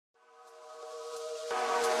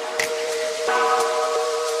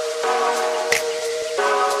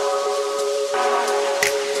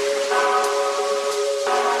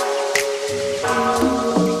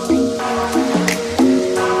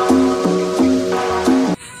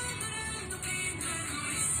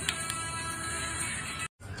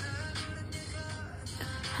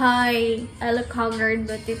Hi, I look haggard,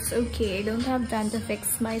 but it's okay. I don't have time to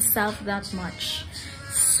fix myself that much.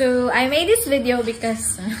 So I made this video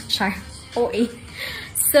because char OA.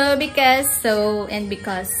 Because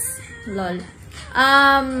lol.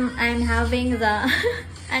 I'm having the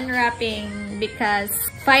unwrapping because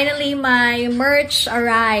finally my merch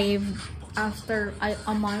arrived after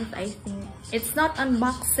a month, I think. It's not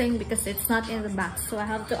unboxing because it's not in the box, so I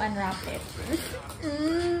have to unwrap it.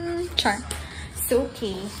 Char.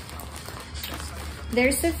 Okay,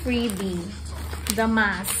 there's a freebie, the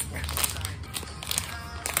mask,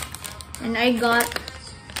 and I got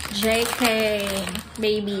JK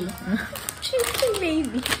baby. JK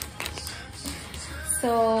baby.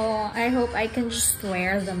 So I hope I can just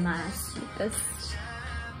wear the mask because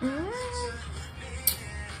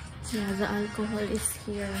yeah, the alcohol is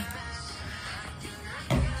here.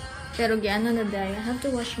 Pero gyano na day, I have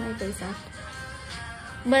to wash my face after.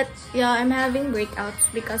 But yeah, I'm having breakouts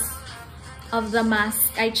because of the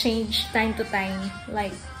mask. I change time to time.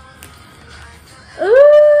 Like,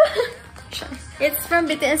 ooh, it's from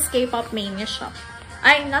BTS K-pop Mania shop.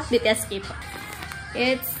 Not BTS K-pop.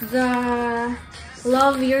 It's the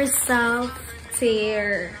Love Yourself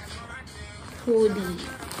Tear hoodie.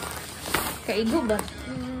 Kaigo ba?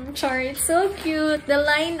 Char, it's so cute. The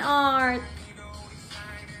line art.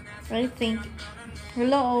 I think.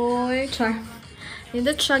 Hello, char. Yung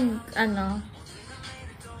the chug,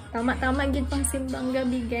 tama-tama gid pang simbang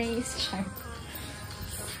gabi, guys.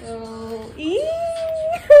 So,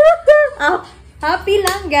 oh, happy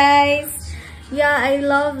lang, guys. Yeah, I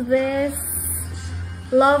love this.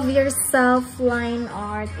 Love Yourself line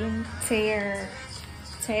art in tear.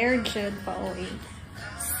 Tear jud pa, oy.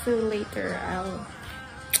 So, later, I'll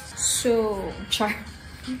show char.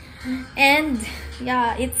 And,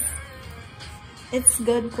 yeah, it's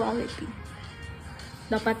good quality.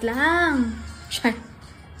 Dapat lang.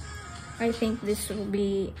 I think this will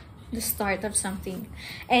be the start of something.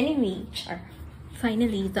 Anyway,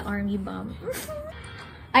 finally, the army bomb.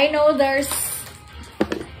 I know there's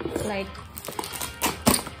like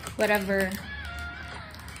whatever.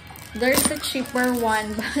 There's a cheaper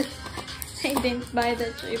one, but I didn't buy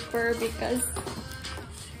the cheaper because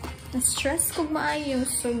na-stress ko maayo.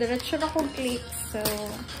 So, diretso na ko click. So,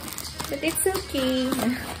 but it's okay.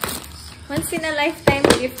 Once in a lifetime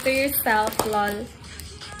gift to yourself, lol.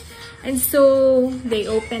 And so, they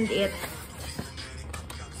opened it.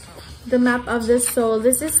 The map of the soul.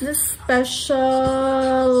 This is the special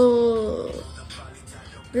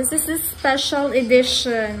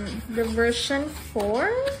edition. The version 4?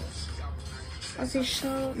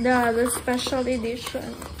 Official. The special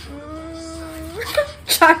edition.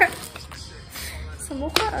 Char. Sa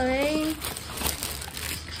mukha ay.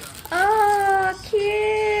 Oh,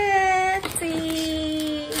 cute!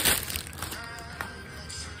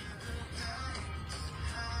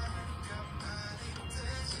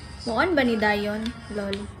 Moon ba ni dayon?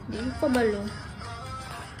 Lol. Di ko balo.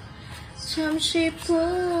 Chamshi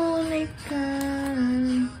pulikan.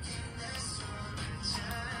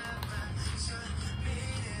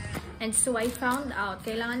 And so I found out,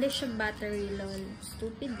 kailangan din siya battery, lol.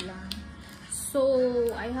 Stupid lang. So,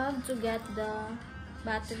 I have to get the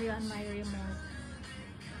battery on my remote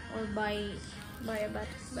or buy a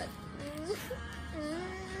battery, but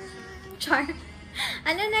char.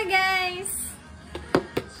 Ano na, guys?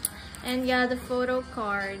 And yeah, the photo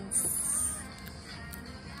cards.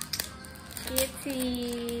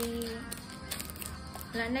 Kitty.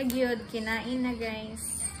 Wala na gyud, kinain na,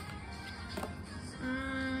 guys.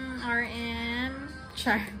 RM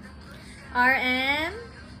char. RM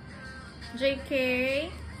JK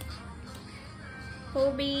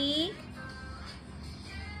Hobie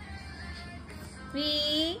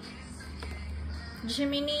V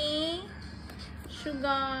Gemini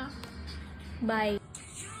Sugar. Bye.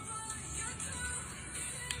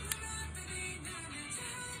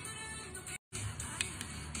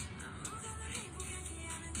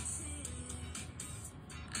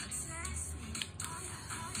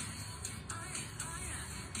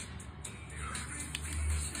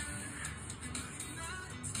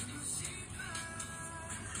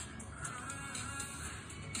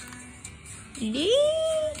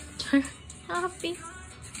 Happy.